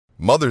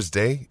Mother's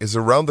Day is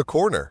around the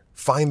corner.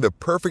 Find the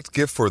perfect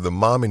gift for the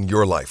mom in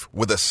your life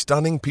with a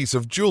stunning piece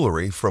of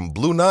jewelry from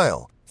Blue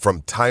Nile.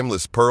 From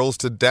timeless pearls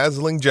to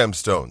dazzling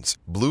gemstones,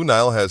 Blue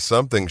Nile has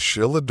something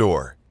she'll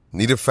adore.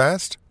 Need it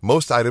fast?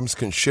 Most items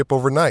can ship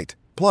overnight.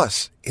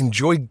 Plus,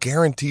 enjoy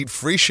guaranteed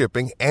free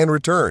shipping and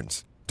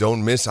returns.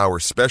 Don't miss our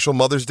special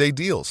Mother's Day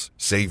deals.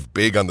 Save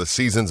big on the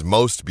season's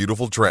most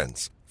beautiful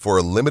trends. For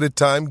a limited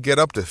time, get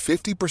up to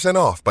 50%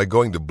 off by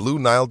going to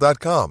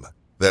BlueNile.com.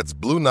 That's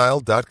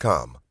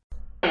BlueNile.com.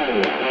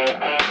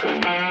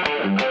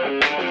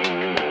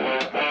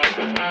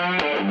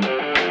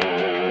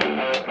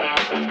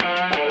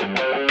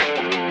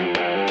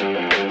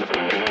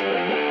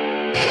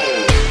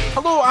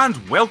 Hello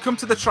and welcome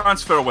to the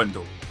Transfer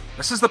Window.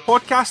 This is the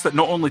podcast that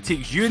not only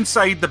takes you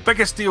inside the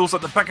biggest deals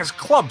at the biggest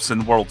clubs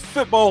in world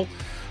football,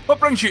 but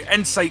brings you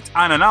insight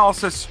and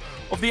analysis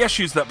of the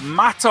issues that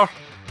matter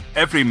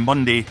every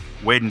Monday,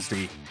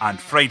 Wednesday and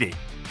Friday.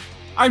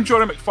 I'm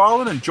Johnny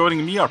McFarlane, and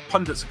joining me are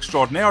pundits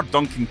extraordinaire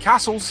Duncan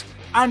Castles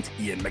and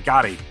Ian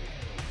McGarry.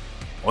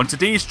 On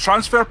today's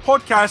Transfer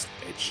podcast,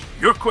 it's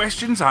your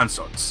questions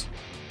answered.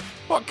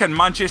 What can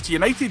Manchester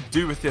United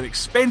do with their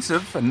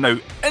expensive and now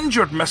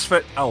injured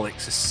misfit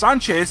Alexis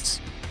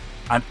Sanchez?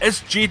 And is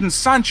Jadon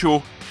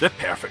Sancho the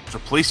perfect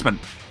replacement?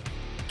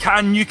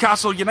 Can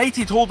Newcastle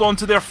United hold on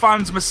to their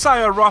fans'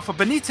 messiah Rafa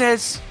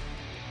Benitez?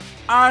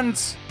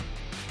 And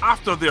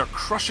after their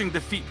crushing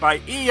defeat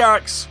by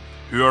Ajax,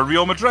 who are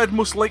Real Madrid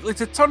most likely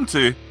to turn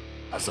to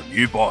as their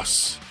new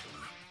boss?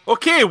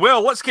 Okay,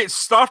 well, let's get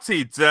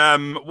started.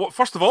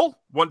 First of all,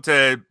 want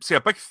to say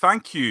a big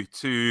thank you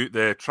to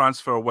the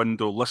Transfer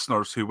Window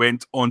listeners who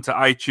went onto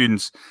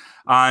iTunes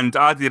and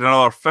added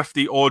another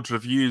 50-odd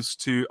reviews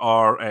to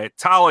our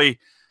tally.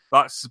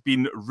 That's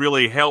been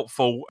really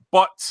helpful.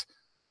 But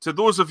to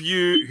those of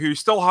you who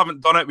still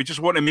haven't done it, we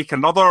just want to make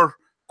another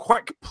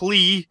quick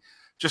plea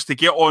just to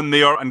get on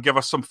there and give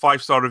us some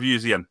 5-star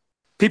reviews, Ian.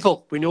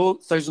 People, we know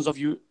thousands of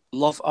you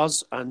love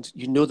us and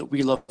you know that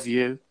we love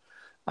you.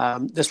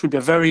 This would be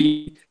a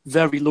very,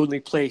 very lonely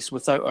place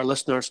without our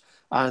listeners,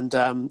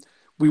 and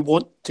we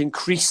want to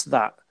increase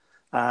that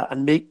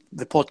and make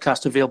the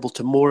podcast available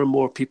to more and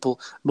more people,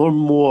 more and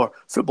more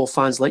football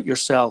fans like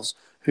yourselves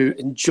who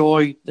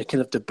enjoy the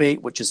kind of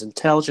debate which is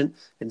intelligent,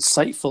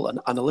 insightful and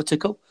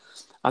analytical.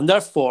 And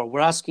therefore, we're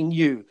asking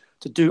you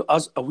to do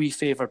us a wee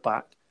favour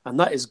back, and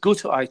that is go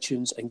to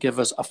iTunes and give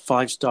us a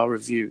 5-star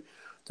review.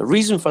 The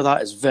reason for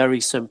that is very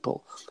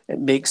simple. It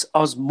makes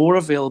us more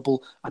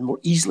available and more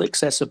easily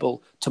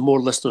accessible to more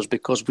listeners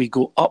because we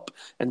go up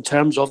in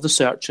terms of the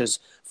searches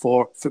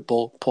for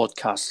football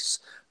podcasts.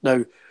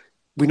 Now,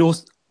 we know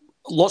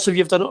lots of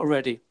you have done it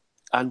already,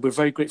 and we're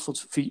very grateful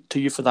to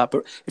you for that.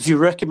 But if you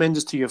recommend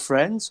us to your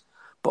friends,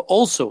 but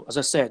also, as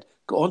I said,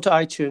 go onto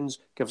iTunes,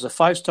 give us a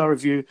 5-star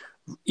review,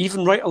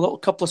 even write a little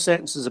couple of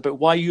sentences about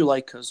why you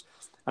like us.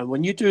 And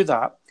when you do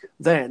that,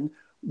 then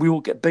we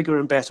will get bigger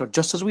and better,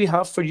 just as we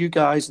have for you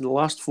guys in the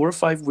last 4 or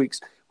 5 weeks.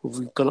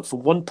 We've gone up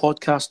from 1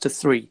 podcast to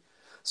 3.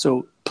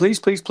 So please,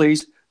 please,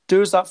 please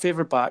do us that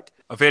favour back.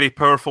 A very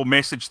powerful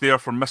message there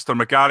from Mr.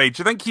 McGarry.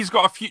 Do you think he's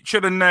got a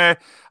future in as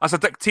a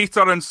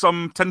dictator in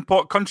some tin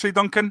pot country,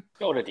 Duncan?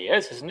 He already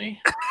is, isn't he?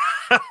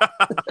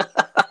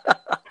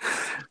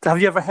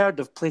 Have you ever heard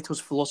of Plato's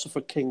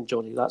Philosopher King,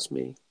 Johnny? That's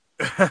me.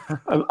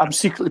 I'm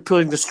secretly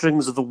pulling the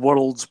strings of the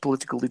world's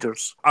political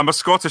leaders. I'm a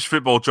Scottish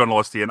football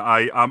journalist, Ian.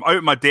 I am out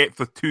of my depth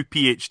with 2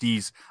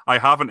 PhDs. I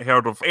haven't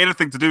heard of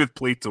anything to do with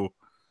Plato.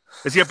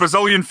 Is he a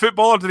Brazilian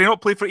footballer? Did he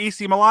not play for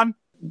AC Milan?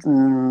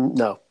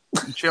 No.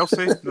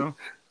 Chelsea? No.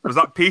 Was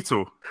that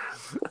Plato?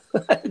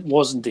 It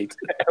was indeed.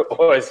 It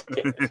was.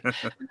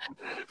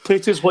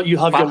 Plato's what you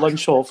have your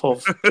lunch off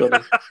of,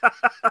 Johnny.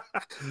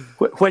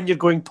 When you're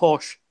going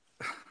posh.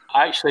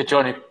 Actually,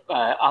 Johnny,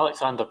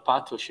 Alexander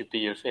Pato should be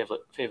your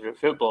favourite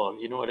footballer.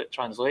 You know what it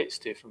translates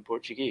to from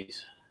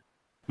Portuguese?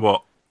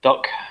 What?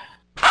 Duck.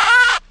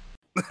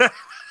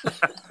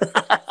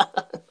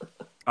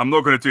 I'm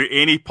not going to do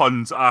any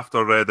puns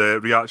after the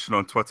reaction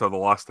on Twitter the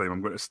last time.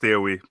 I'm going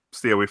to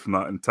stay away from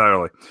that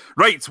entirely.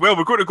 Right, well,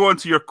 we're going to go on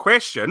to your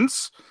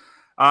questions,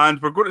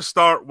 and we're going to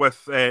start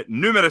with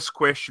numerous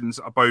questions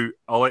about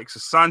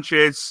Alexis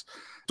Sanchez.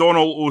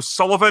 Donald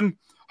O'Sullivan: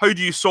 how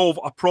do you solve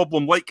a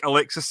problem like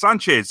Alexis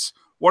Sanchez?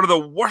 One of the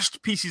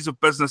worst pieces of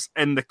business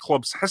in the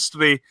club's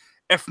history,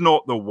 if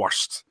not the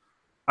worst.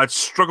 I'd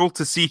struggle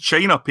to see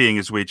China paying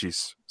his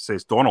wages,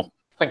 says Donald.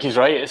 I think he's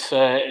right. It's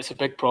a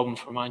big problem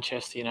for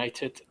Manchester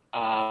United,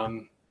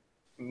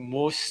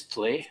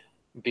 mostly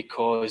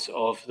because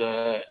of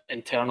the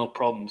internal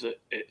problems that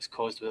it's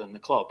caused within the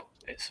club.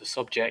 It's a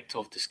subject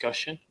of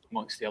discussion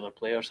amongst the other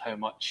players, how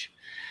much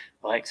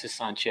Alexis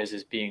Sanchez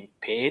is being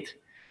paid.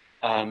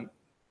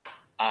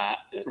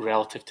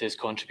 Relative to his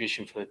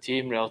contribution for the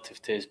team,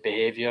 relative to his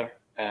behaviour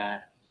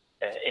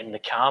in the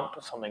camp,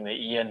 something that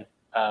Ian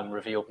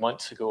revealed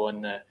months ago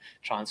on the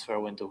Transfer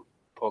Window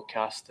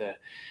podcast,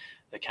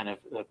 the kind of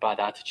the bad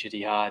attitude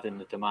he had and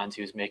the demands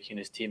he was making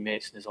his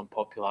teammates and his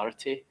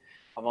unpopularity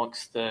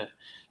amongst the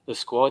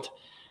squad.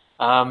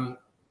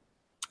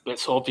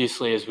 It's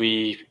obviously, as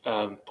we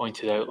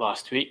pointed out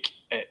last week,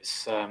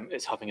 it's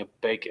having a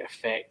big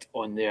effect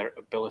on their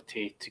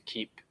ability to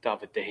keep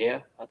David De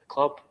Gea at the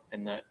club,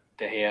 in that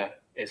De Gea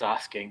is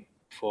asking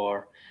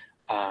for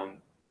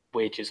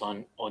wages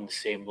on the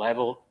same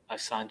level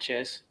as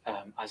Sanchez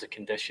as a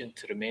condition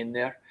to remain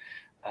there.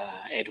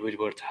 Ed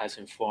Woodward has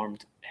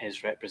informed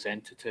his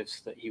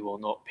representatives that he will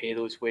not pay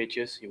those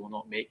wages. He will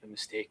not make the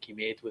mistake he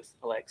made with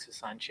Alexis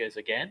Sanchez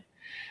again,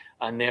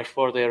 and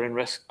therefore they're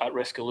at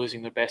risk of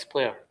losing their best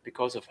player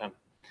because of him.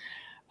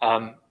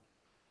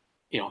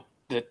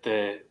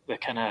 The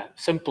kind of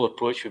simple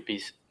approach would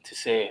be to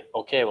say,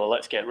 okay, well,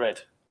 let's get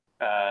rid.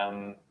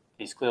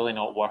 He's clearly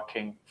not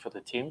working for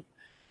the team.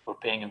 We're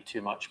paying him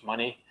too much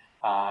money.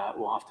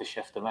 We'll have to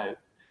shift him out.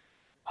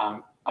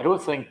 I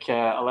don't think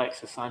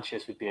Alexis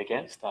Sanchez would be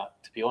against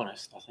that, to be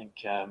honest. I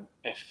think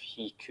if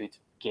he could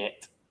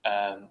get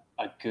a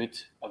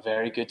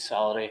very good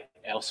salary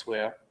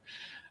elsewhere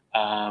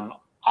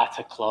at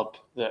a club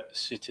that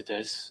suited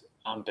his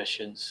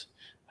ambitions,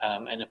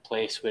 in a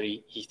place where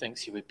he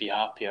thinks he would be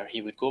happier,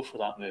 he would go for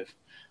that move.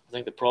 I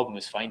think the problem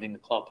is finding the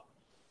club.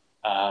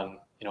 The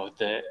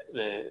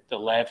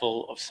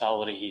level of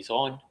salary he's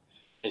on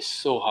is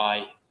so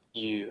high,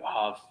 you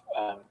have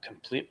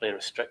completely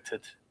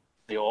restricted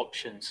the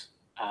options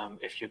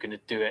if you're going to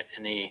do it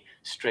in a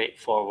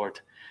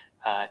straightforward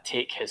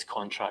take his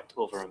contract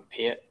over and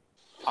pay it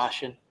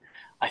fashion.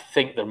 I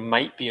think there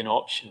might be an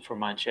option for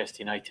Manchester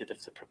United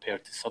if they're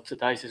prepared to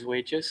subsidise his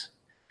wages.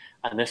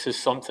 And this is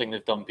something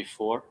they've done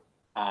before.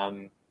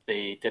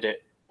 They did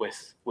it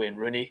with Wayne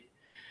Rooney.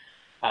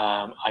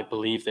 I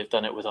believe they've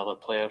done it with other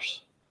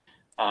players.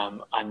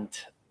 And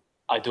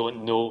I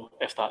don't know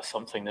if that's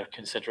something they're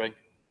considering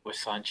with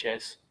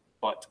Sanchez,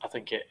 but I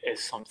think it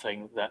is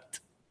something that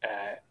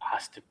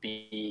has to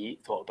be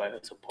thought about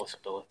as a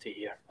possibility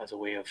here, as a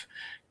way of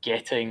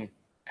getting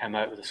him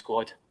out of the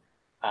squad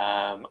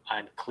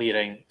and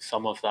clearing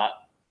some of that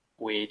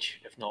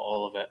wage, if not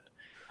all of it,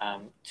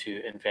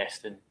 to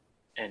invest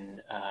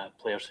in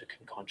players who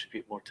can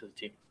contribute more to the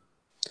team.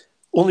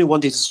 Only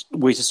one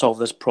way to solve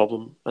this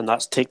problem, and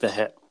that's take the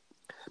hit.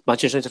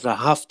 Manchester United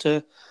have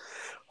to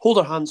hold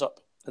their hands up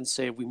and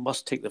say we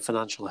must take the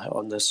financial hit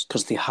on this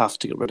because they have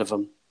to get rid of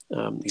him.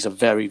 He's a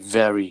very,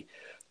 very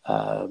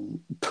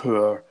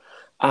poor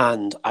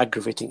and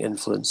aggravating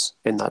influence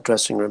in that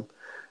dressing room.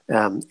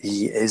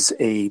 He is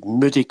a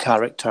moody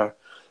character,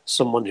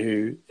 someone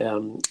who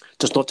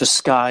does not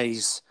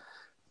disguise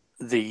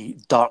the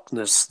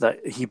darkness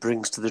that he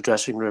brings to the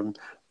dressing room,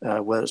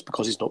 whether it's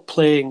because he's not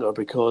playing or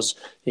because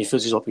he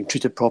feels he's not being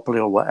treated properly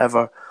or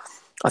whatever.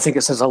 I think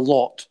it says a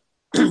lot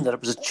that it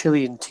was a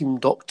Chilean team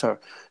doctor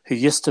who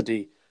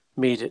yesterday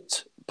made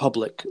it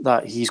public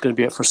that he's going to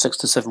be out for 6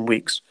 to 7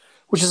 weeks,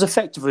 which is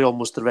effectively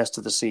almost the rest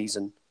of the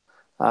season,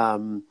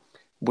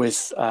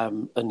 with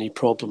a knee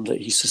problem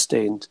that he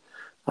sustained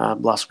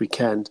last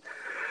weekend.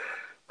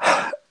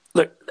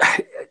 Look,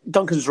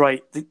 Duncan's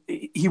right.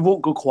 He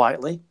won't go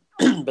quietly,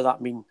 but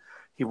that means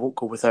he won't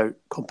go without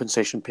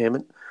compensation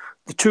payment.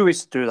 The two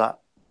ways to do that.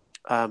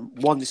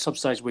 One, they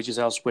subsidise wages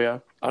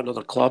elsewhere at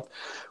another club,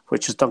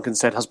 which, as Duncan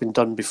said, has been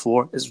done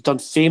before. It's done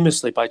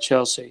famously by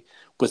Chelsea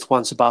with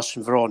Juan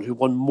Sebastian Veron, who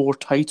won more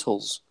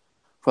titles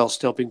while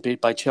still being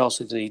paid by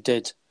Chelsea than he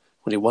did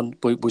when he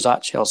was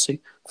at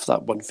Chelsea for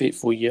that one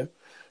fateful year.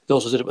 They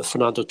also did it with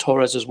Fernando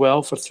Torres as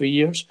well for 3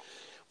 years,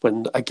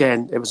 when,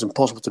 again, it was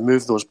impossible to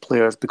move those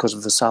players because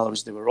of the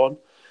salaries they were on.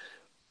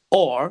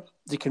 Or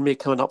they can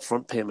make him an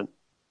upfront payment.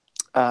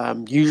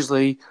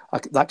 Usually,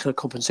 that kind of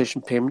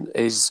compensation payment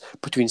is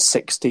between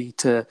 60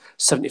 to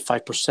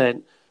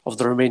 75% of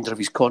the remainder of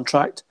his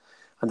contract,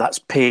 and that's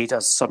paid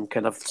as some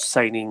kind of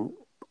signing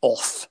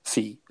off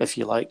fee, if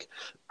you like.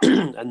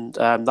 And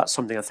that's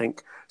something I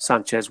think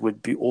Sanchez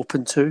would be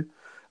open to.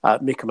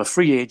 Make him a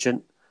free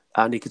agent,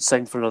 and he could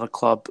sign for another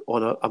club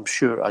on, I'm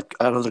sure,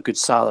 another good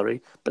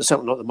salary, but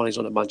certainly not the money's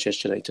on at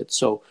Manchester United.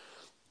 So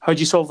how do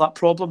you solve that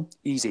problem?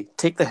 Easy.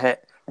 Take the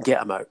hit and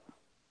get him out.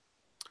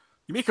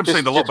 You make him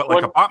sound a little bit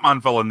like a Batman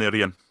villain there,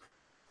 Ian.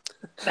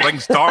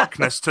 Brings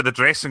darkness to the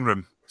dressing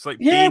room. It's like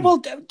Bane.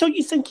 Well, don't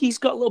you think he's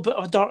got a little bit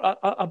of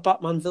a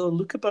Batman villain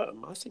look about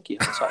him? I think he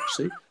has,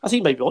 actually. I think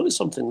he might be onto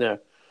something there.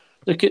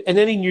 In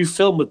any new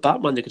film with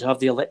Batman, they could have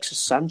the Alexis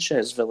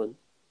Sanchez villain.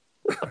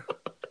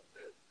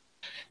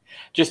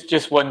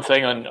 Just one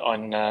thing on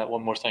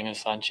one more thing on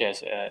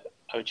Sanchez,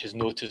 which is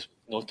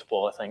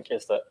notable, I think,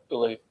 is that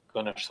Ole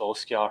Gunnar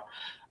Solskjaer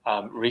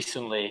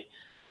recently,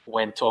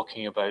 when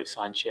talking about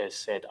Sanchez,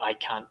 said, I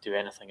can't do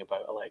anything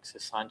about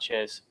Alexis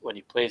Sanchez. When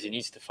he plays, he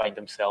needs to find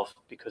himself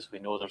because we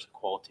know there's a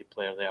quality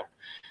player there.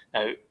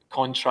 Now,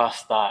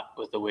 contrast that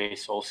with the way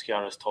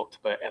Solskjaer has talked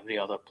about every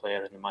other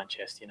player in the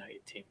Manchester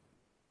United team.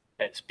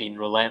 It's been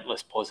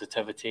relentless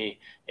positivity.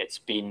 It's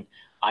been,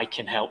 I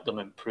can help them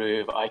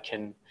improve. I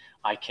can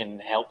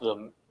help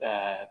them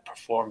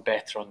perform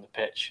better on the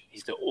pitch.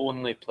 He's the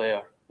only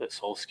player that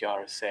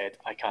Solskjaer has said,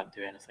 I can't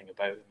do anything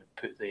about him, and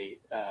put the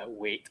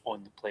weight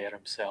on the player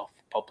himself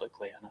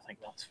publicly, and I think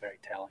that's very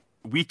telling.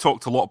 We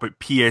talked a lot about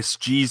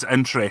PSG's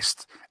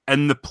interest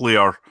in the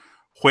player.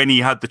 when he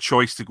had the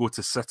choice to go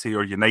to City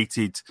or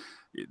United,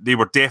 they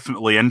were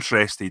definitely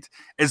interested.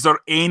 Is there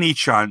any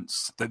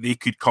chance that they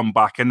could come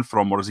back in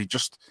from, or is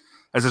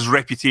his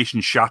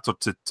reputation shattered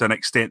to an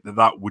extent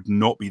that would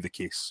not be the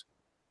case?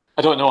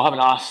 I don't know. I haven't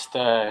asked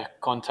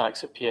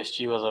contacts at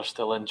PSG whether they're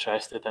still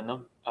interested in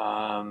them.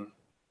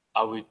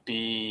 I'd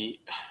be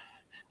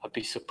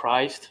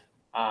surprised,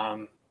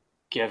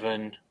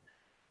 given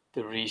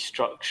the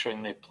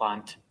restructuring they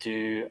plan to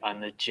do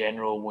and the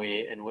general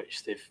way in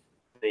which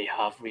they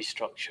have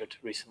restructured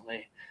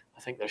recently.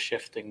 I think they're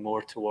shifting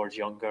more towards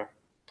younger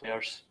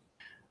players.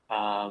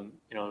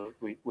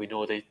 We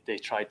know they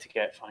tried to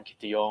get Frankie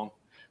de Jong,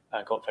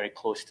 got very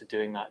close to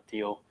doing that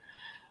deal.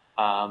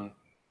 Kylian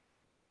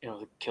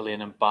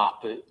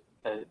Mbappe,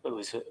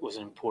 it was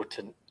an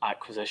important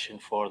acquisition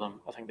for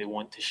them. I think they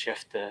want to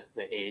shift the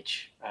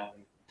age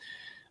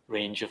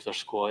range of their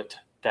squad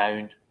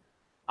down,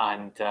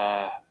 and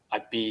I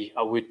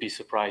would be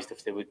surprised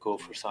if they would go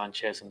for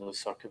Sanchez in those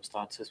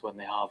circumstances when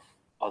they have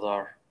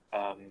other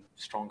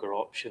stronger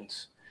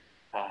options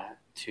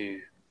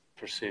to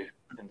pursue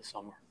in the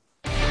summer.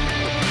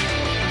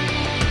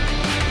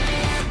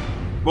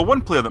 Well,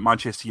 one player that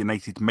Manchester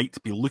United might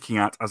be looking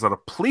at as a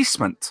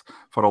replacement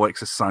for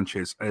Alexis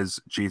Sanchez is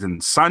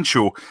Jadon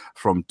Sancho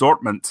from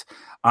Dortmund.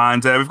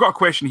 And we've got a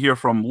question here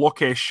from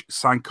Lokesh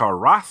Sankar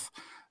Rath,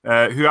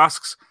 who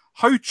asks,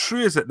 how true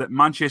is it that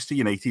Manchester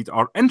United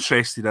are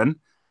interested in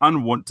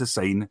and want to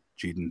sign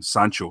Jadon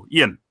Sancho?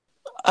 Ian?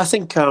 I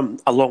think,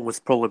 along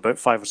with probably about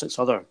 5 or 6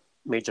 other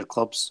major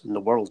clubs in the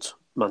world,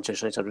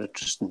 Manchester United are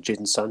interested in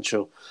Jadon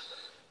Sancho.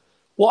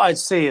 What I'd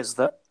say is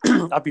that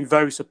I've been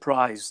very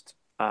surprised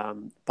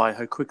by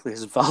how quickly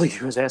his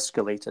value has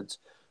escalated.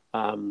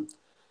 I've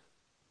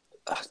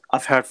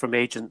heard from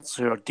agents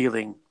who are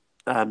dealing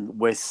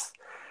with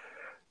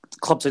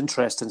clubs'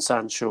 interest in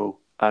Sancho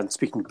and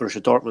speaking to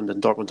Borussia Dortmund,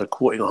 and Dortmund are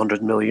quoting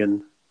 100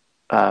 million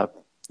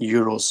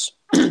euros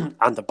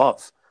and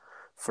above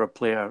for a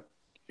player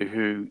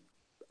who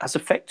has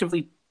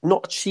effectively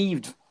not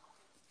achieved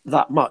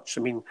that much.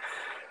 I mean,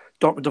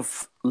 Dortmund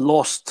have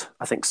lost,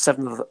 I think, 6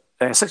 of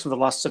the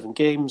last 7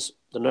 games.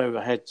 They're now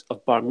ahead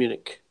of Bayern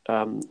Munich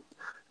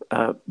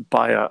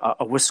by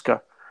a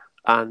whisker,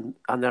 and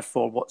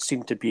therefore what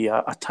seemed to be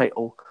a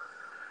title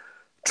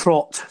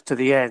trot to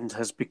the end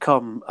has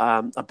become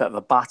a bit of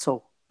a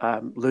battle.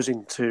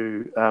 Losing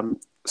to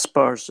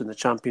Spurs in the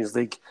Champions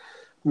League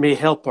may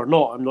help or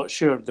not. I'm not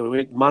sure.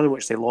 The manner in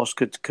which they lost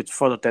could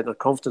further dent their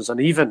confidence.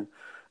 And even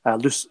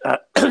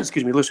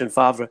Lucien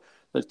Favre,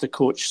 the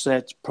coach,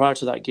 said prior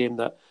to that game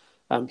that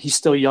he's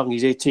still young.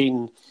 He's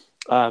 18.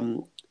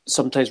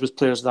 Sometimes with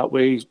players that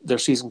way, their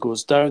season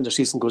goes down, their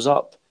season goes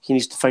up. He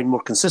needs to find more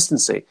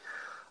consistency.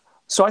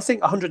 So I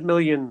think 100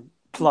 million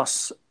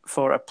plus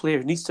for a player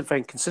who needs to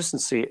find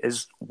consistency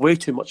is way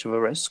too much of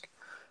a risk.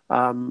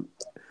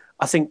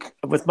 I think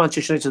with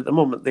Manchester United at the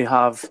moment, they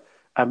have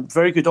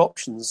very good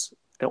options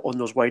on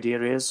those wide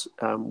areas.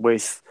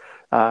 With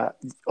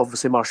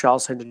obviously Martial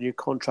signed a new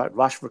contract,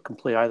 Rashford can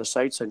play either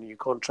side, signed a new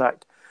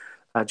contract.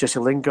 Jesse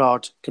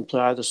Lingard can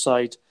play either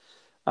side.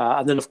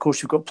 And then, of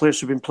course, you've got players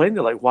who've been playing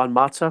there, like Juan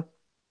Mata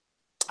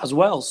as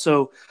well.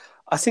 So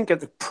I think at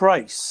the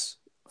price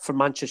for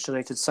Manchester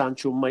United,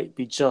 Sancho might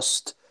be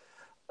just,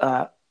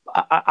 I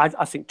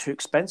think, too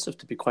expensive,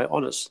 to be quite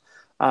honest.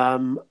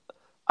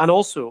 And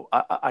also,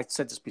 I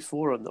said this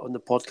before on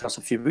the podcast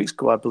a few weeks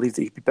ago, I believe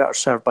that he'd be better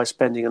served by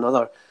spending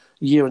another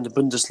year in the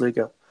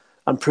Bundesliga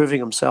and proving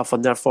himself,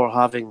 and therefore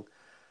having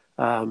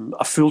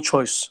a full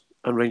choice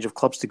and range of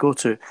clubs to go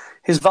to.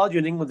 His value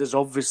in England is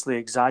obviously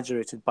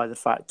exaggerated by the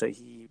fact that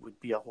he would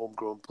be a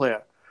homegrown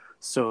player,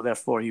 so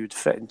therefore he would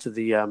fit into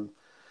the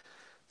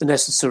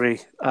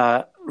necessary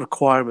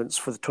requirements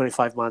for the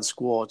 25-man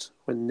squad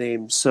when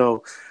named.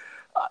 So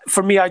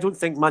for me, I don't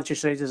think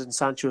Manchester United and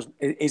Sancho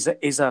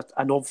is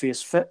an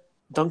obvious fit.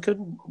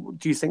 Duncan,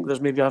 do you think there's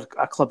maybe a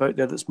club out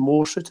there that's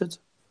more suited?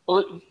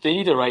 Well, they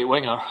need a right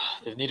winger.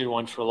 They've needed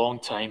one for a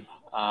long time.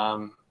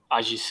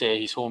 As you say,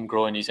 he's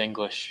homegrown, he's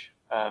English.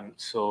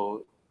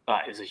 So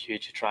that is a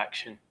huge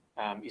attraction.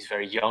 He's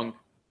very young,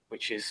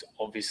 which is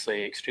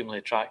obviously extremely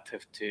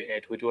attractive to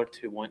Ed Woodward,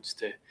 who wants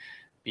to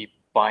be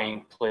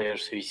buying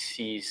players who he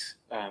sees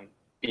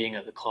being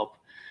at the club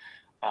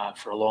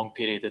for a long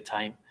period of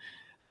time.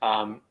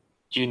 But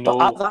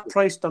at that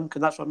price,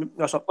 Duncan, that's what I mean.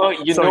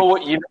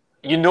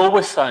 You know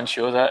with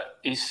Sancho that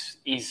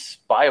he's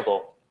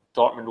viable.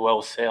 Dortmund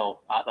will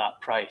sell at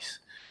that price,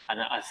 and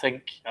I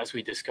think, as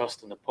we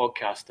discussed in the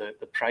podcast,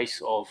 the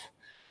price of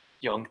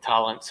young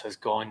talents has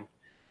gone,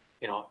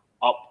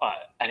 up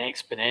at an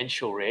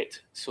exponential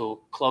rate.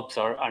 So clubs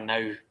are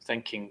now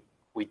thinking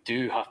we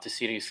do have to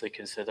seriously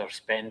consider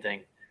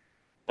spending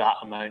that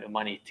amount of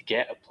money to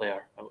get a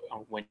player.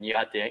 When you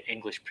add the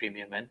English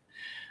premium in,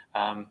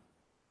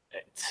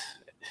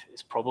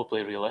 it's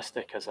probably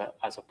realistic as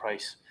a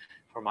price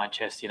for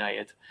Manchester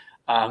United.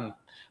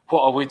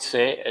 What I would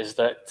say is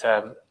that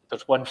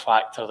there's one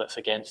factor that's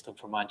against them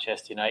for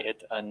Manchester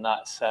United, and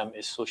that's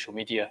is social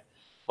media.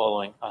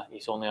 following.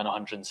 He's only on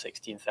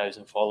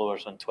 116,000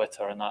 followers on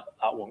Twitter, and that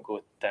won't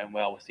go down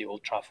well with the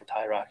Old Trafford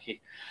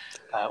hierarchy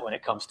when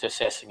it comes to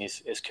assessing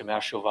his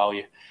commercial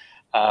value.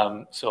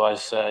 So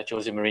as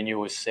Jose Mourinho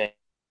was saying,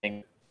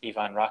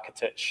 Ivan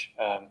Rakitic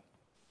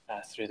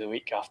through the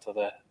week after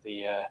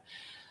the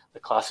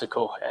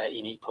Clásico,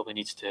 he probably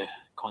needs to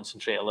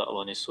concentrate a little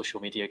on his social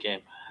media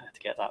game to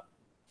get that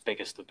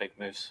biggest of big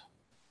moves.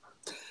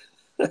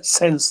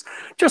 Sense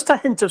just a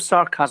hint of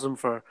sarcasm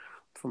from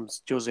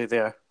Jose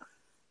there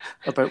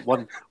about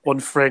one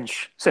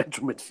French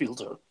central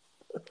midfielder.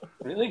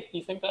 Really?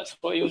 You think that's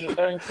what he was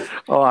referring to?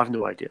 Oh, I have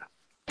no idea.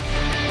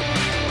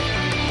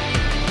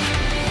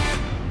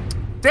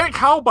 Derek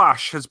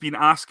Halbash has been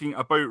asking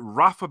about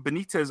Rafa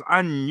Benitez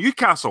and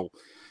Newcastle.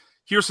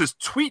 Here's his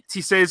tweet.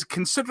 He says,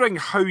 considering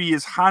how he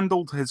has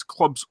handled his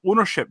club's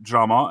ownership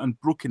drama and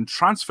broken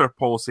transfer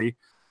policy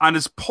and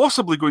is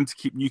possibly going to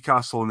keep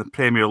Newcastle in the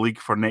Premier League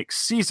for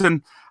next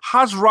season,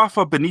 has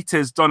Rafa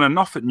Benitez done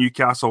enough at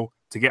Newcastle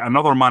to get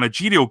another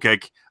managerial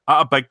gig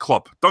at a big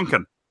club?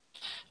 Duncan?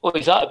 Well,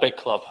 he's at a big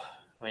club.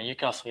 I mean,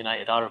 Newcastle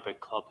United are a big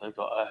club. They've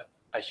got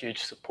a huge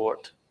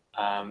support.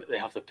 They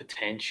have the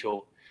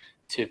potential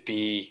to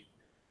be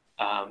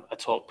a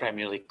top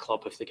Premier League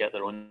club if they get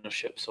their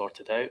ownership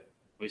sorted out.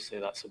 Obviously,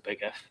 that's a big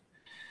if.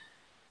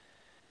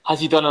 Has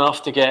he done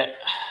enough to get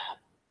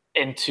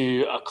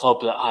into a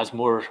club that has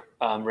more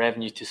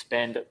revenue to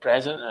spend at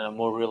present and a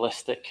more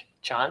realistic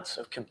chance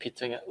of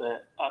competing at the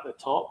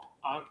top?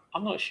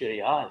 I'm not sure he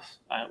has.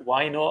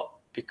 Why not?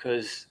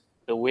 Because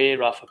the way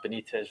Rafa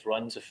Benitez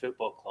runs a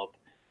football club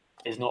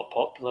is not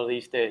popular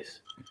these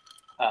days.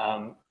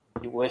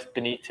 With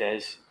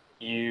Benitez,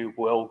 you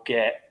will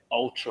get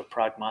ultra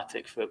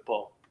pragmatic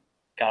football,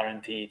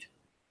 guaranteed.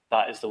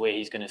 That is the way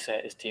he's going to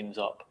set his teams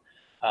up.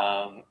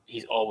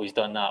 He's always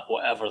done that,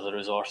 whatever the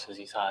resources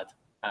he's had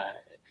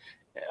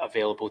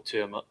available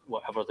to him,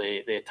 whatever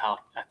the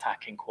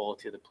attacking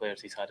quality of the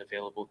players he's had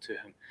available to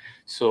him.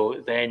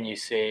 So then you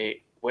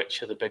say,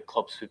 which of the big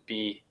clubs would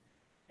be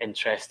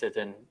interested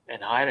in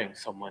hiring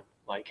someone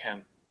like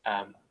him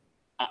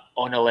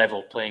on a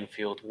level playing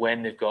field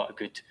when they've got a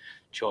good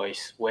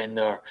choice, when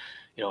they're,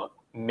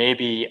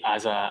 maybe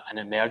as an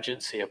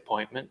emergency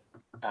appointment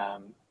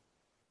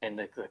in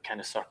the kind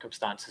of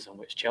circumstances in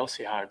which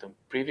Chelsea hired him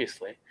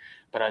previously.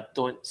 But I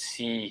don't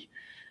see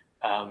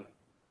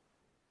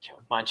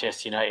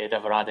Manchester United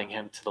ever adding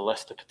him to the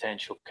list of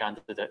potential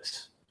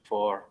candidates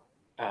for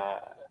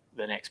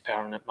the next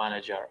permanent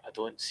manager. I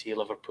don't see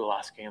Liverpool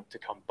asking him to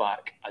come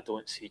back. I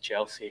don't see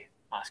Chelsea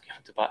asking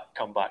him to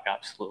come back.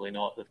 Absolutely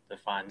not. The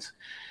fans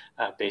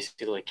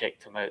basically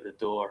kicked him out the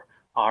door.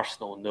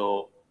 Arsenal,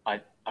 no. I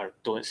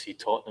don't see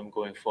Tottenham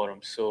going for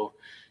him. So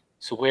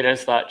where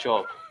is that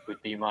job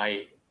would be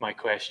my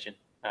question.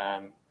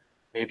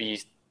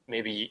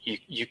 Maybe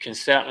you can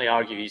certainly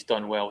argue he's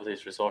done well with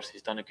his resources.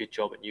 He's done a good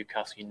job at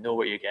Newcastle. You know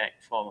what you're getting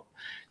from him.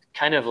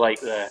 Kind of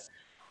like a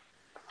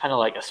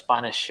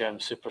Spanish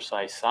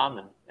supersized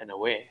salmon in a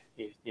way.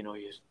 You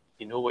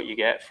know what you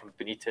get from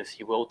Benitez.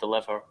 He will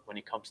deliver when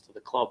he comes to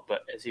the club.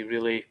 But is he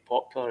really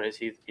popular? Is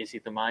he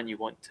the man you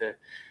want to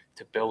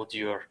build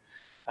your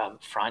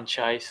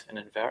franchise in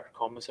inverted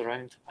commas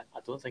around? I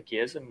don't think he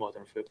is in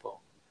modern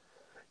football.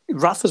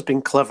 Rafa's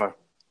been clever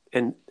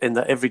in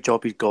that every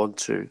job he's gone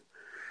to,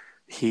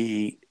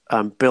 he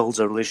builds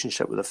a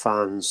relationship with the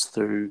fans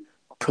through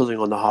pulling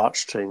on the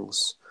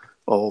heartstrings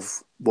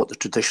of what the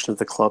tradition of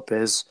the club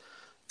is,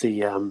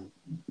 the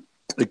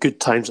good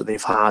times that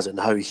they've had, and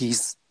how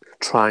he's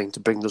trying to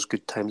bring those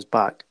good times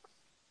back.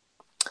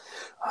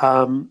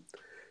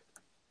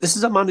 This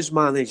is a man who's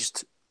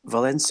managed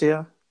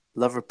Valencia,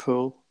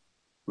 Liverpool,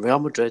 Real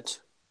Madrid,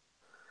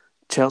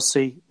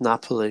 Chelsea,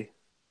 Napoli,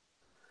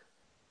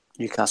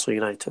 Newcastle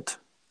United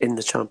in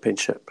the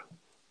Championship.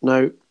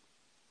 Now,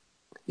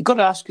 you've got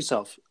to ask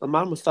yourself, a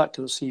man with that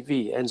kind of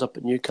CV ends up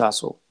at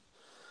Newcastle.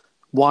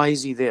 Why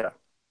is he there?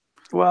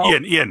 Well,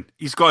 Ian,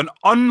 he's got an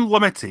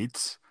unlimited,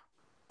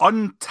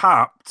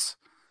 untapped,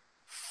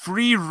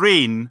 free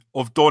reign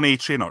of Donny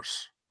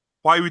trainers.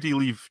 Why would he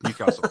leave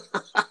Newcastle?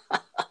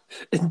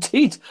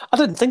 Indeed. I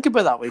didn't think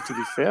about that way, to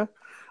be fair.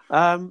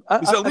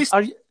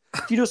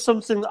 Do you know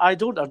something that I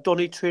don't? Are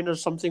Donny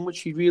trainers something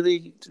which he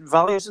really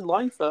values in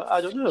life? I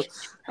don't know.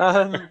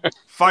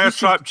 Fire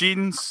trap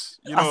jeans.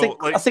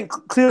 I think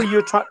clearly,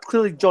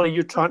 Johnny,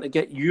 you're trying to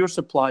get your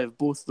supply of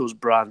both those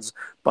brands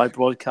by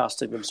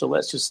broadcasting them. So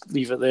let's just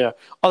leave it there.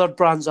 Other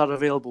brands are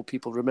available.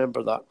 People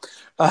remember that.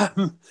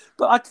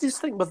 But I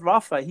just think with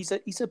Rafa, he's a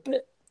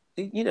bit,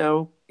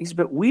 he's a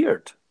bit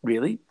weird,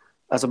 really,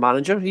 as a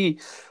manager. He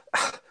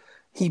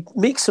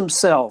makes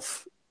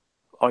himself,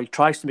 or he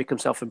tries to make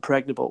himself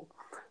impregnable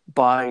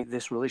by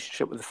this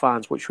relationship with the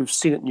fans, which we've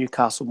seen at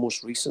Newcastle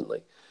most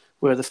recently,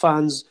 where the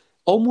fans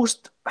they're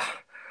almost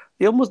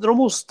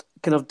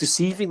kind of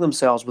deceiving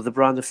themselves with the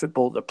brand of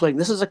football they're playing.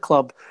 This is a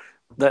club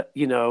that,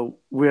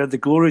 where the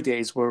glory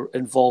days were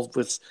involved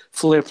with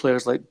flair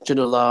players like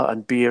Ginola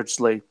and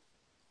Beardsley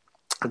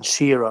and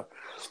Shearer.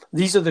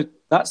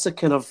 That's the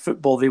kind of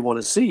football they want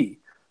to see,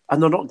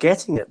 and they're not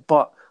getting it.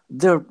 But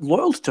their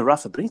loyalty to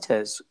Rafa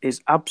Benitez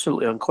is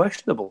absolutely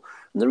unquestionable.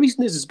 And the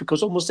reason is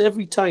because almost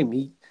every time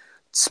he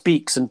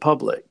speaks in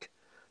public,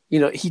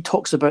 he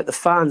talks about the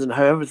fans and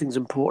how everything's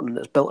important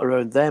and it's built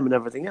around them and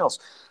everything else.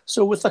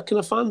 So with a kind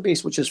of fan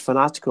base which is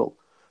fanatical,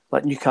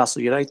 like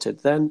Newcastle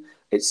United, then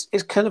it's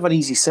kind of an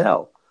easy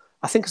sell.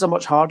 I think it's a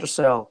much harder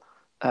sell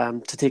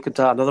to take him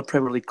to another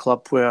Premier League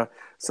club where,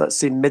 so let's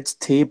say,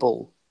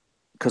 mid-table,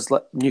 because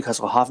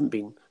Newcastle haven't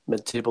been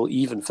mid-table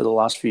even for the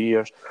last few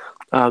years,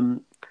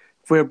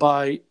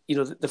 whereby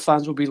the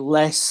fans will be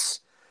less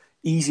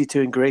easy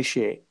to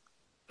ingratiate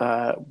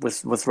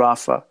with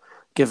Rafa,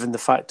 given the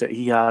fact that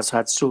he has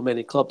had so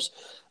many clubs.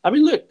 I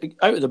mean, look,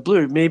 out of the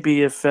blue,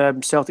 maybe if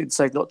Celtic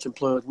decide not to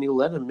employ Neil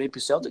Lennon, maybe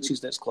Celtic's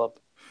his next club.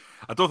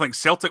 I don't think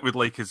Celtic would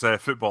like his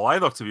football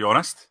either, to be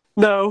honest.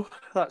 No,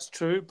 that's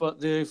true, but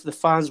the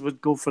fans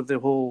would go for the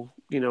whole,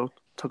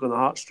 tug on the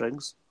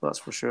heartstrings, that's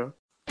for sure.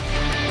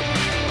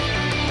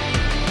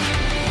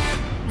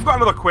 We've got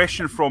another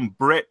question from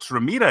Brett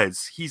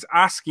Ramirez. He's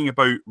asking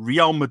about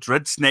Real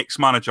Madrid's next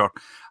manager,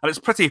 and it's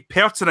pretty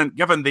pertinent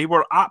given they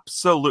were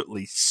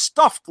absolutely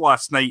stuffed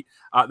last night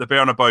at the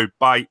Bernabeu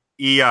by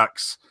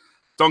Ajax.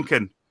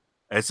 Duncan,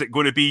 is it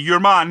going to be your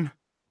man,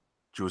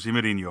 Jose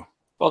Mourinho?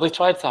 Well, they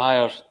tried to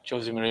hire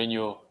Jose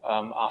Mourinho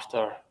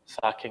after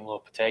sacking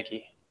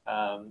Lopetegui.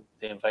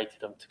 They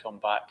invited him to come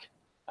back,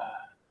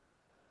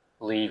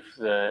 leave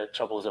the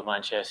troubles of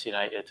Manchester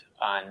United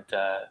and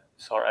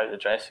sort out the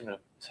dressing room,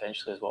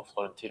 essentially is what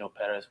Florentino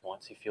Perez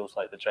wants. He feels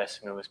like the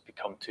dressing room has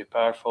become too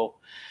powerful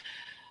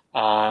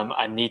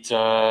and needs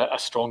a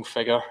strong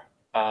figure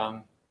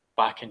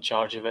back in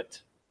charge of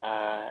it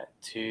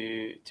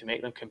to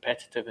make them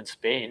competitive in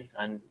Spain,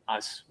 and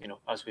as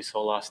we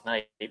saw last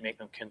night, make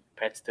them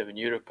competitive in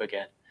Europe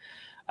again.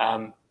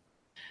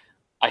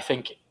 I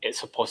think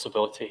it's a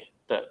possibility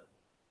that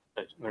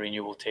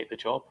Mourinho will take the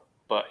job,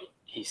 but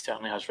he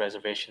certainly has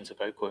reservations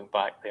about going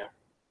back there.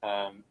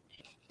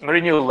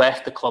 Mourinho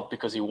left the club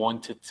because he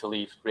wanted to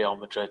leave Real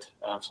Madrid.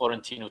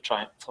 Florentino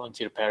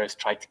Perez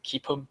tried to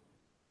keep him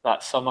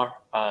that summer,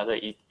 that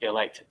he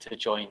elected to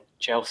join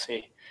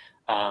Chelsea,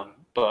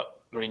 but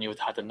Mourinho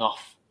had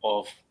enough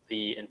of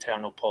the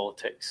internal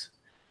politics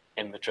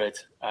in Madrid,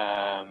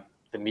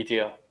 the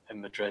media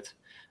in Madrid,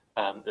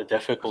 the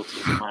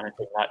difficulties of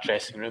managing that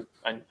dressing room,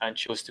 and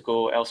chose to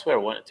go elsewhere.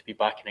 Wanted to be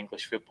back in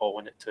English football,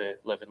 wanted to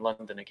live in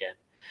London again.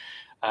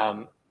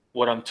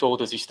 What I'm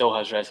told is he still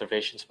has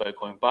reservations about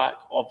going back.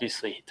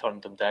 Obviously, he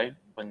turned them down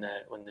when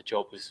the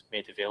job was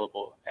made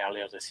available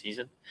earlier this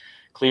season.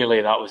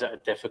 Clearly, that was at a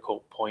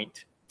difficult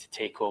point to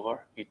take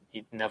over.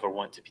 You'd never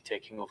want to be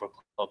taking over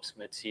clubs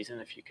mid-season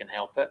if you can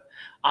help it.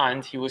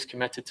 And he was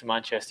committed to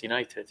Manchester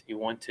United. He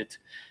wanted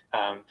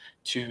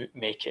to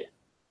make it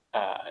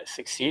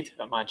succeed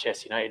at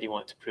Manchester United. He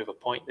wanted to prove a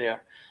point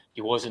there.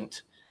 He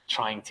wasn't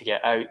trying to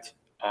get out.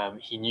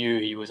 He knew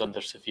he was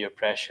under severe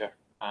pressure,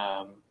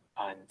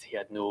 and he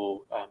had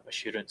no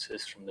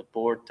assurances from the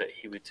board that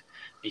he would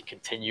be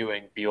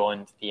continuing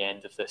beyond the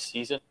end of this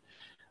season.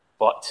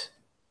 But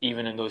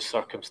even in those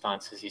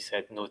circumstances, he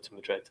said no to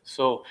Madrid.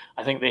 So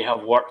I think they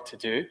have work to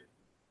do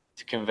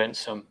to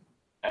convince him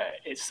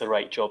it's the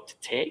right job to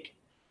take.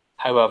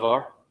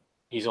 However,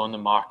 he's on the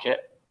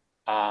market.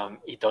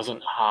 He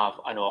doesn't have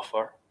an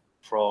offer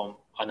from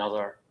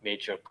another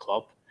major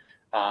club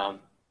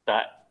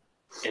that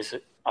is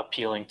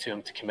appealing to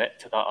him to commit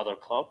to that other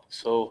club.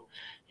 So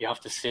you have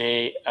to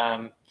say,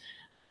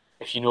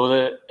 if you know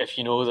that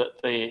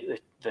the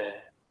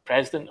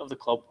president of the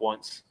club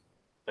wants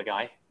the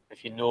guy,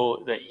 if you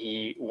know that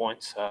he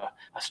wants a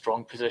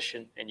strong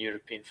position in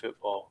European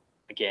football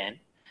again,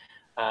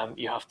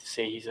 you have to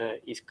say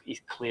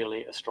he's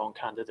clearly a strong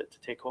candidate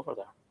to take over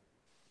there.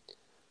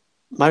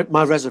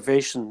 My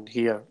reservation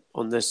here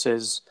on this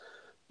is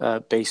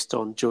based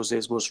on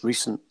Jose's most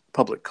recent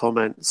public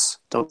comments,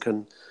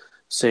 Duncan,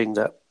 saying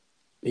that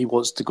he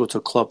wants to go to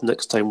a club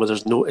next time where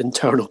there's no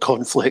internal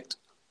conflict.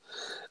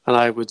 And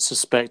I would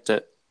suspect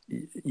that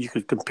you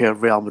could compare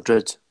Real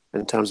Madrid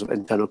in terms of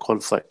internal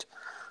conflict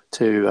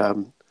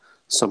to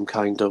some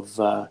kind of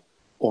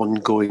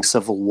ongoing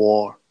civil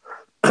war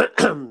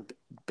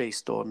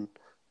based on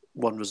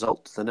one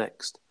result to the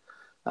next.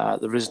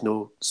 There is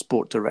no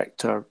sport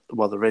director.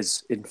 Well, there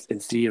is in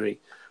theory,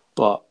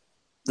 but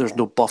there's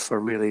no buffer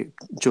really.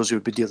 Jose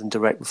would be dealing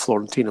direct with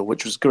Florentino,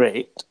 which was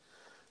great.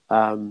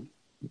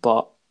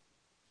 But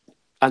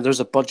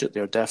there's a budget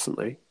there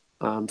definitely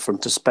for him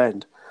to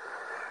spend.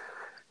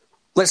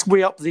 Let's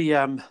weigh up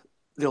the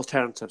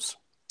alternatives.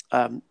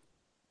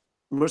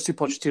 Mauricio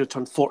Pochettino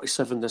turned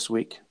 47 this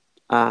week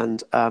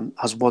and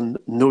has won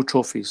no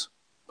trophies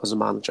as a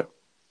manager.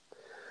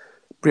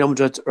 Real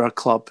Madrid are a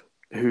club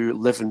who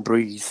live and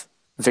breathe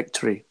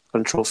victory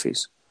and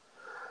trophies.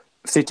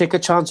 If they take a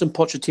chance on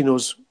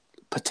Pochettino's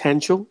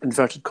potential,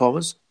 inverted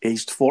commas,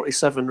 aged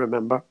 47,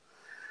 remember,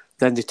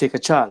 then they take a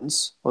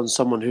chance on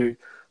someone who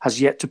has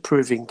yet to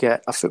prove and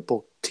get a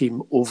football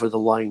team over the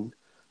line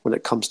when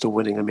it comes to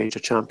winning a major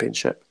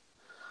championship.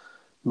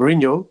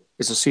 Mourinho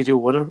is a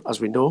serial winner, as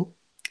we know.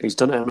 He's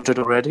done it at Madrid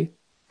already,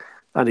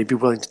 and he'd be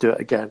willing to do it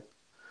again.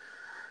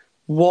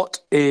 What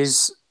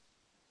is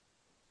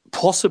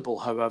possible,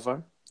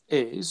 however,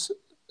 is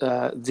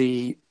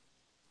the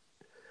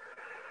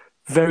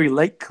very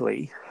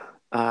likely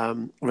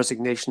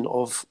resignation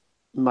of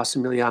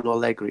Massimiliano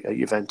Allegri at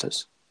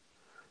Juventus,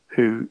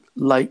 who,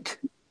 like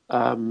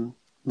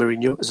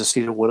Mourinho, is a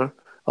serial winner,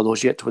 although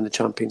he's yet to win the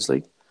Champions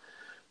League,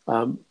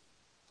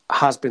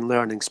 has been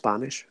learning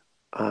Spanish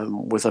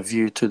with a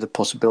view to the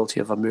possibility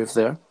of a move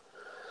there.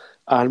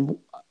 And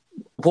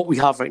what we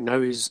have right now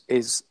is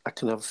a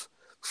kind of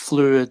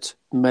fluid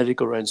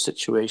merry-go-round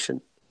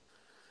situation.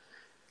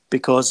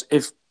 Because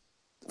if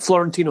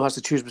Florentino has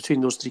to choose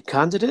between those three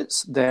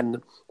candidates,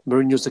 then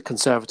Mourinho's the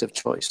conservative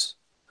choice.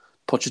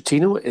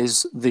 Pochettino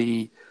is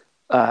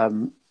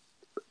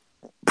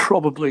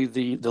probably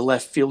the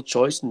left field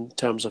choice in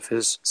terms of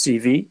his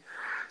CV,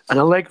 and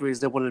Allegri is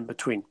the one in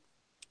between.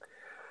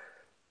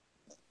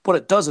 What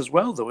it does as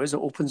well, though, is it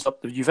opens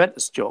up the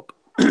Juventus job,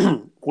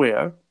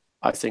 where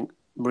I think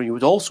Mourinho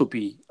would also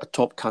be a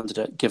top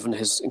candidate given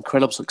his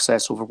incredible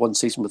success over one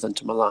season with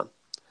Inter Milan.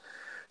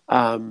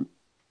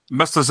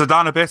 Mr.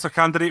 Zidane a better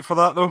candidate for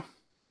that, though?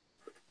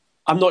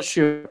 I'm not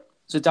sure.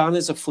 Zidane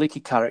is a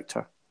flaky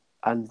character,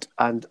 and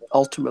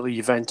ultimately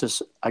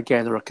Juventus,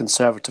 again, are a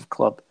conservative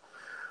club.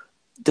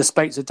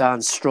 Despite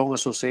Zidane's strong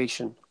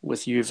association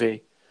with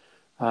Juve,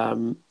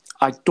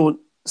 I don't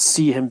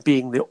see him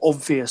being the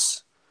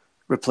obvious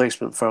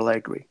replacement for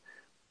Allegri.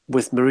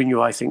 With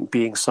Mourinho, I think,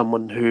 being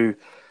someone who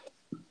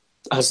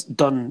has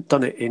done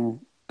it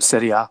in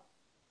Serie A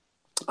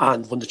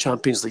and won the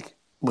Champions League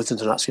with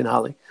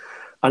Internazionale.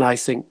 And I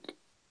think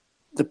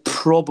the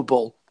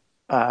probable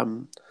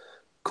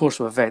course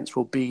of events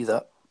will be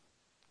that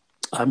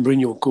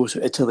Mourinho will go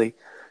to Italy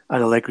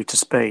and Allegri to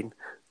Spain,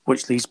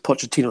 which leaves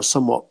Pochettino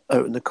somewhat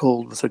out in the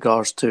cold with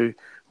regards to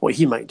what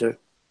he might do.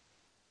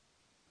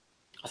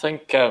 I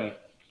think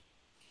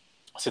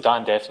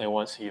Zidane definitely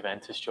wants the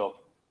Juventus job.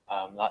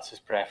 That's his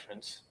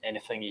preference.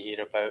 Anything you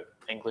hear about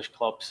English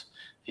clubs,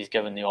 if he's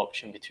given the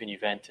option between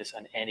Juventus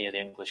and any of the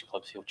English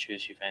clubs, he'll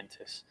choose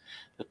Juventus.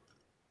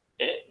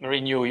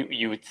 Mourinho,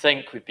 you would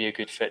think, would be a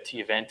good fit to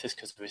Juventus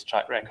because of his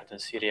track record in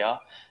Serie A,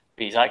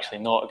 but he's actually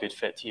not a good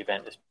fit to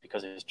Juventus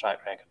because of his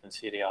track record in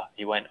Serie A.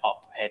 He went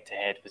up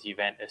head-to-head with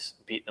Juventus,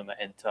 beat them at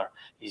Inter.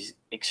 He's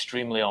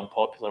extremely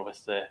unpopular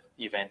with the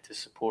Juventus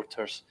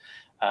supporters.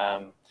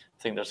 I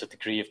think there's a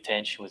degree of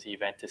tension with the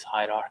Juventus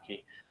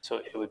hierarchy, so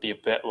it would be a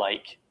bit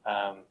like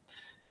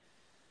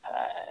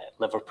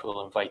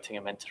Liverpool inviting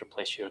him in to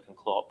replace Jurgen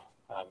Klopp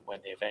when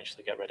they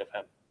eventually get rid of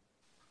him.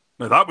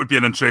 Now, that would be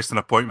an interesting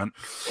appointment.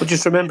 Well,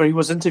 just remember, he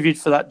was interviewed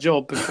for that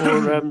job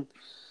before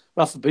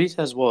Rafa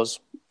Benitez was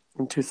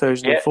in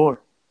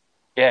 2004.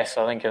 Yes,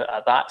 I think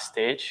at that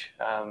stage,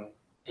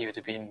 he would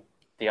have been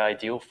the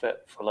ideal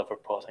fit for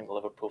Liverpool. I think the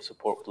Liverpool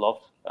support would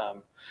love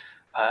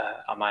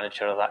a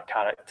manager of that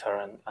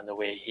character and the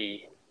way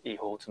he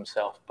holds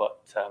himself. But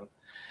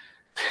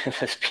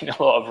there's been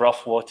a lot of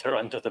rough water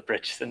under the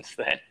bridge since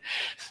then.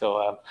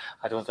 So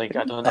I don't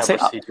ever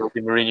see Jose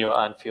Mourinho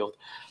at Anfield.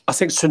 I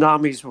think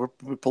tsunamis were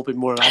probably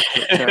more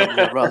accurate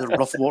term rather than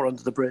rough water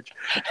under the bridge.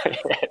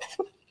 Yes,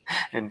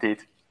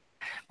 indeed.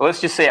 Well,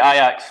 let's just say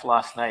Ajax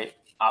last night,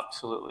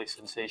 absolutely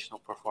sensational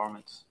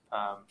performance.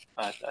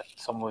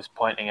 Someone was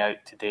pointing out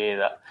today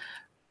that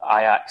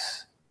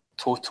Ajax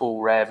total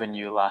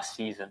revenue last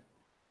season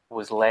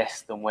was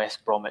less than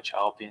West Bromwich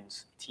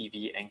Albion's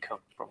TV income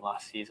from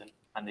last season,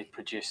 and they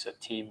produced a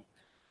team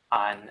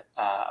and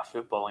a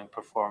footballing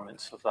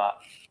performance of that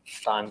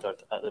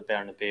standard at the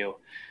Bernabeu.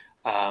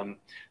 I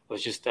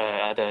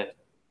had a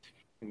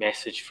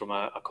message from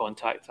a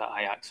contact at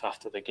Ajax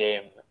after the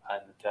game,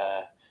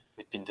 and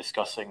we'd been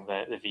discussing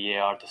the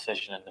VAR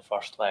decision in the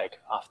first leg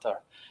after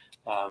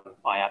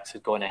Ajax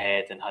had gone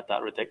ahead and had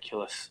that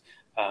ridiculous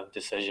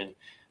decision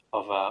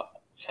of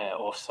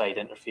offside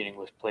interfering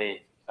with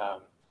play,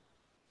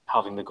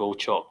 having the goal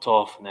chopped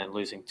off and then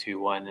losing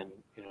 2-1. And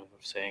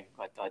we're saying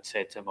I'd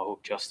said to him, I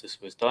hope justice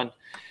was done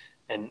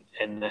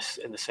in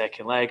the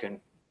second leg, and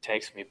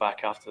texted me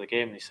back after the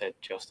game and he said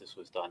justice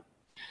was done,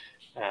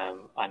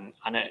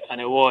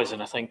 and it was.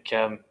 And I think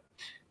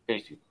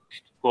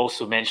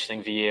also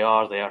mentioning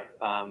VAR there,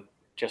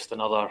 just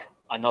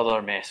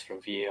another mess from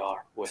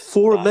VAR with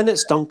 4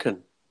 minutes,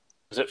 Duncan.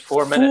 Was it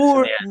 4 minutes?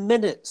 4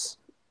 minutes,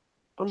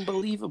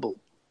 unbelievable.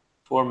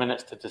 4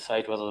 minutes to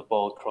decide whether the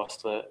ball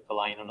crossed the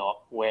line or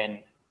not.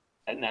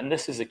 And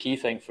this is the key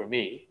thing for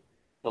me,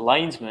 the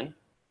linesman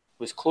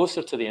was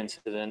closer to the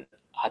incident,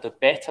 had a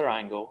better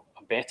angle,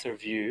 a better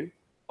view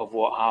of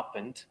what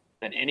happened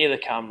than any of the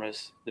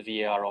cameras the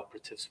VAR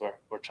operatives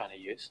were trying to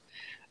use,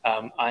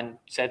 and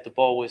said the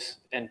ball was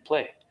in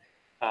play.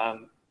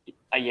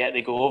 Yet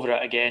they go over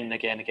it again and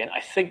again and again.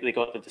 I think they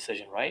got the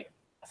decision right.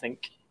 I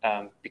think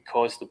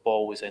because the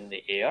ball was in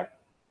the air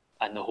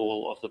and the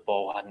whole of the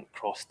ball hadn't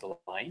crossed the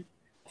line,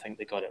 I think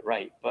they got it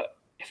right. But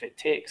if it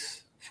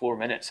takes 4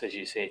 minutes, as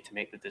you say, to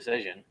make the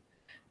decision,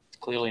 it's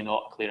clearly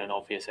not a clear and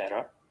obvious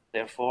error.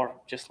 Therefore,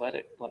 just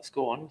let's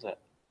go on with it.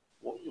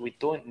 We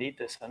don't need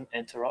this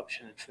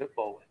interruption in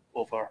football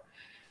over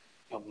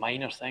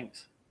minor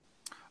things.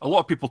 a lot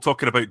of people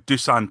talking about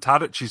Dusan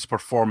Tadic's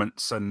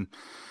performance, and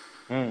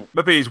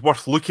maybe it's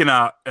worth looking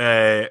at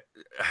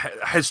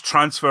his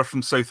transfer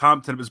from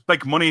Southampton. It was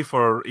big money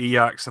for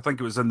Ajax. I think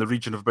it was in the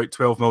region of about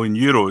 12 million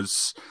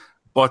euros.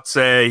 But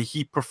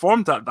he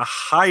performed at the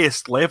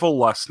highest level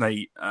last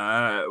night.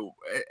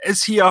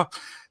 Is he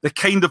the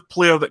kind of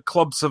player that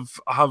clubs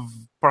have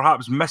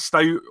perhaps missed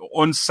out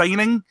on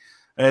signing,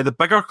 the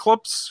bigger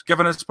clubs,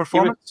 given his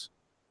performance?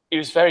 He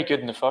was very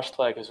good in the first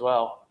leg as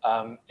well.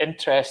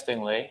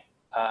 Interestingly,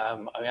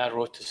 I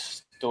wrote a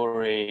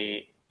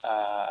story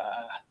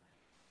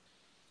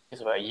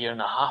it's about a year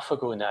and a half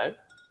ago now,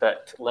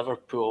 that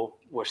Liverpool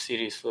were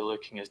seriously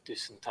looking at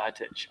Dusan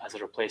Tadic as a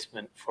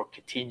replacement for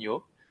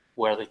Coutinho,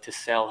 were they to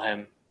sell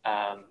him,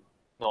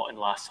 not in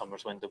last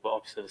summer's window, but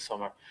obviously the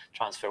summer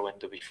transfer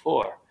window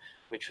before,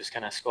 which was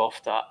kind of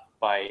scoffed at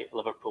by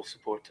Liverpool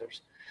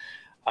supporters.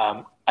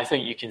 I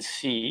think you can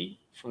see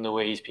from the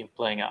way he's been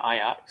playing at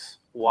Ajax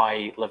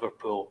why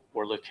Liverpool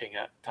were looking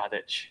at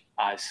Tadic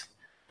as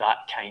that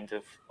kind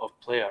of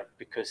player,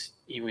 because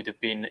he would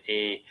have been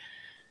a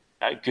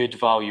good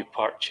value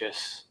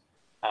purchase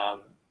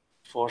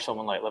for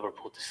someone like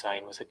Liverpool to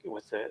sign,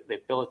 with the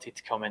ability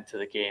to come into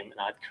the game and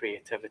add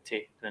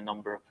creativity in a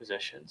number of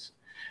positions.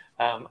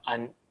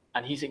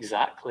 And he's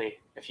exactly,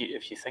 if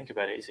you think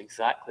about it, he's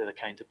exactly the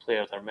kind of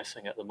player they're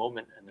missing at the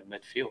moment in the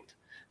midfield.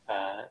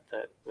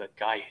 The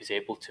guy who's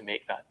able to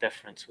make that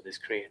difference with his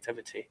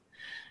creativity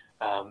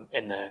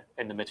in the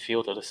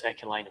midfield or the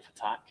second line of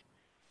attack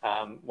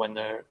when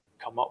they're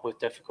come up with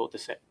difficult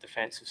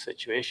defensive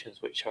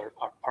situations, which are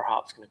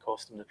perhaps going to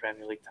cost them the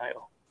Premier League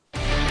title.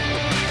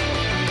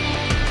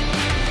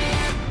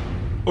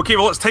 Okay,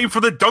 well, it's time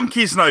for the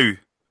donkeys now.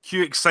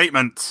 Cue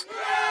excitement.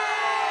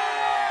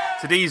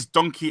 Today's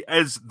donkey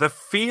is the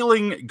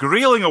Failing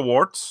Grayling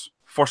Awards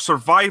for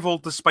survival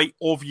despite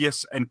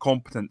obvious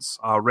incompetence,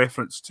 a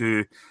reference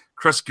to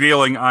Chris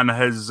Grayling and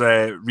his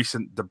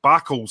recent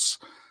debacles.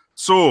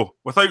 So,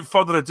 without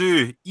further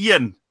ado,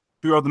 Ian,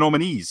 who are the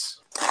nominees?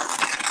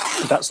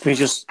 That's me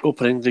just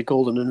opening the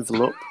golden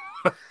envelope.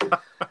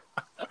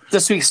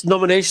 This week's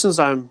nominations,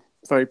 I'm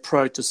very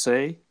proud to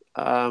say,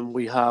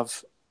 we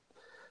have,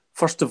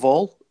 first of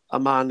all, a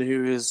man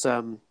who is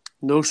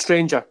no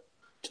stranger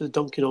to the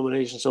donkey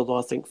nominations, although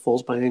I think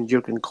falls behind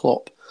Jurgen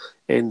Klopp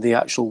in the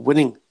actual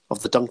winning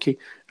of the donkey,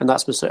 and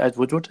that's Mr. Ed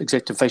Woodward,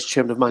 Executive Vice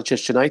Chairman of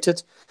Manchester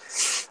United.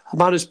 A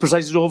man who's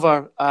presided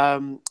over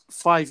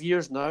 5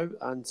 years now,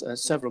 and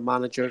several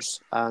managers,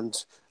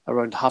 and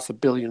around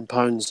 £500 million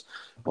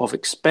of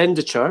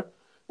expenditure,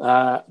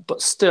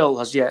 but still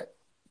has yet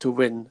to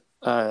win,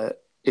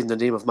 in the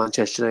name of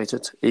Manchester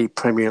United, a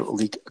Premier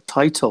League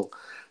title.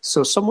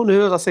 So someone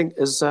who I think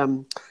is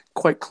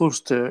quite close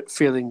to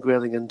Failing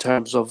Grayling in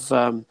terms of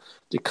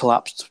the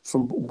collapse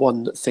from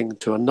one thing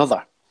to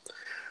another.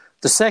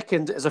 The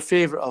second is a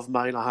favourite of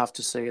mine, I have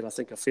to say, and I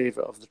think a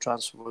favourite of the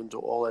transfer window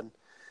all in,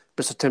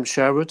 Mr. Tim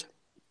Sherwood,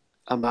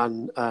 a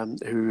man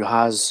who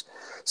has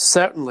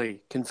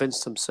certainly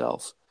convinced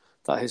himself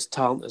that his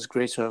talent is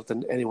greater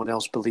than anyone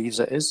else believes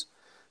it is.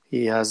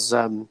 He has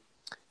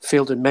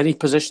failed in many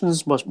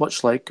positions,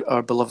 much like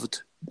our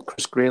beloved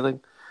Chris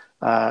Grayling.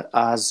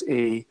 As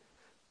a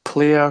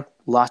player,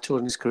 lateral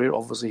in his career,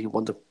 obviously he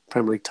won the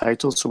Premier League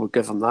title, so we'll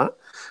give him that.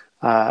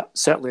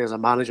 Certainly as a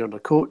manager and a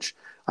coach,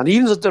 and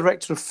even as a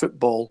director of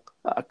football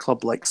at a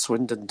club like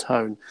Swindon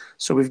Town.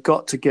 So we've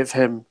got to give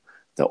him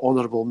the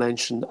honourable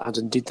mention and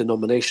indeed the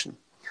nomination.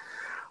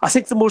 I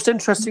think the most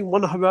interesting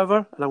one,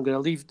 however, and I'm going to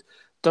leave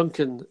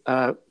Duncan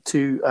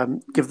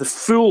to give the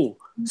full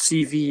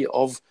CV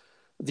of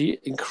the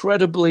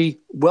incredibly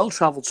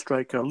well-travelled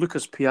striker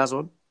Lucas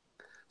Piazon,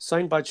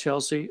 signed by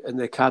Chelsea in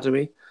the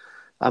academy,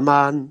 a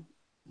man,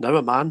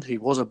 he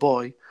was a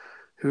boy,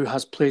 who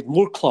has played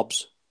more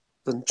clubs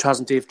than Chas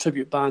and Dave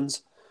tribute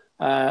bands,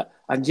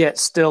 and yet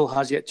still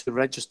has yet to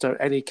register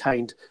any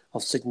kind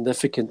of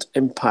significant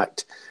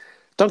impact.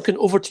 Duncan,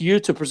 over to you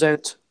to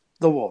present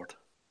the award.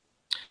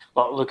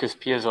 Well, Lucas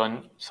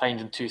Piazon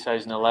signed in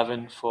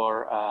 2011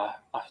 for a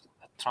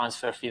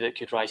transfer fee that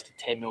could rise to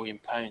 £10 million,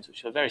 which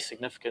is a very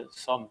significant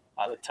sum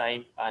at the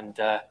time, and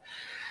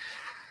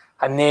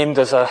named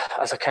as a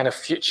kind of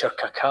future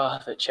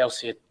Kaká that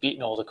Chelsea had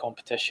beaten all the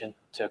competition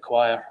to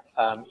acquire.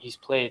 He's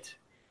played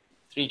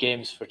 3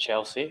 games for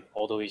Chelsea,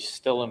 although he's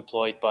still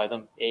employed by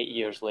them 8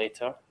 years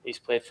later. He's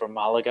played for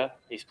Malaga,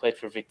 he's played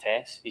for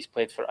Vitesse, he's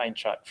played for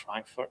Eintracht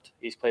Frankfurt,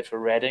 he's played for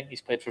Reading,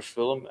 he's played for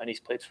Fulham, and he's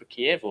played for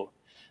Chievo.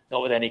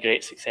 Not with any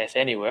great success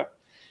anywhere.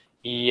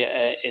 He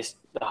is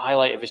the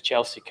highlight of his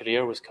Chelsea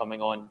career was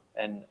coming on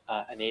in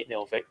an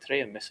 8-0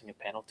 victory and missing a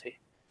penalty.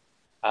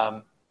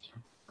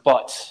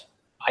 But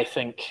I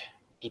think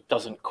he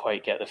doesn't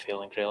quite get the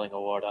Failing Grayling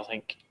Award. I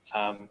think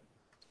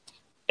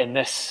in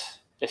this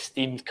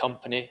esteemed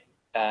company,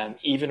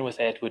 even with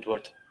Ed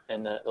Woodward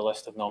in the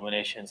list of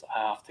nominations, I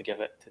have to give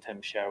it to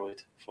Tim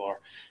Sherwood for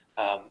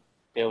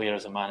failure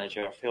as a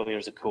manager, failure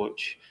as a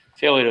coach,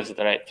 failure as a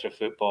director of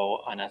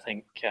football, and I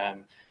think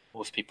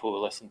most people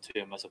who listen to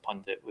him as a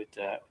pundit would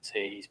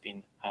say he's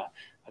been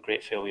a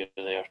great failure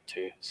there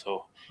too.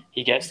 So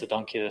he gets the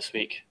donkey this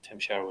week, Tim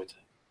Sherwood.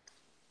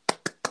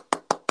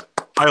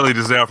 Highly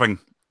deserving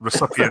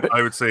recipient,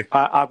 I would say.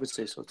 I would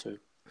say so too.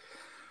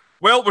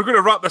 Well, we're going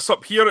to wrap this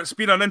up here. It's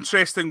been an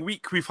interesting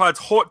week. We've had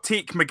Hot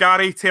Take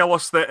McGarry tell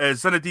us that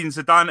Zinedine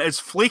Zidane is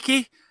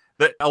flaky,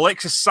 that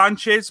Alexis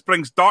Sanchez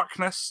brings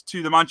darkness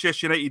to the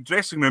Manchester United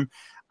dressing room,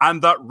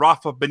 and that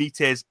Rafa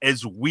Benitez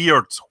is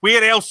weird.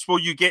 Where else will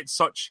you get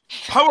such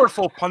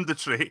powerful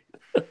punditry?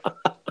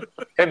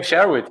 Tim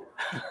Sherwood.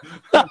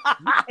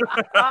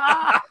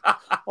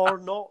 Or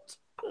not.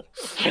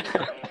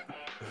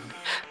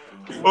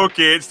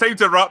 Okay, it's time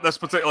to wrap this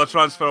particular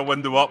transfer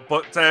window up,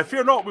 but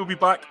fear not, we'll be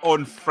back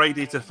on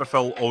Friday to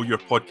fulfill all your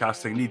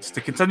podcasting needs.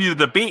 To continue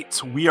the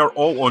debate, we are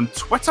all on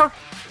Twitter.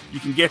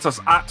 You can get us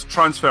at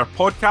Transfer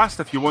Podcast.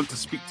 If you want to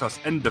speak to us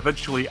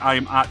individually,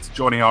 I'm at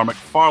Johnny R.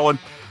 McFarlane,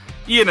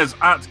 Ian is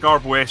at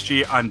Garbo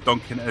SG, and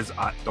Duncan is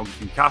at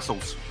Duncan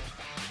Castles.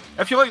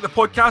 If you like the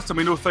podcast, and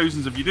we know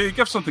thousands of you do,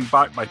 give something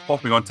back by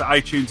popping onto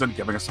iTunes and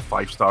giving us a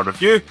 5-star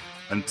review.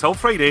 Until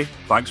Friday,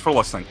 thanks for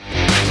listening.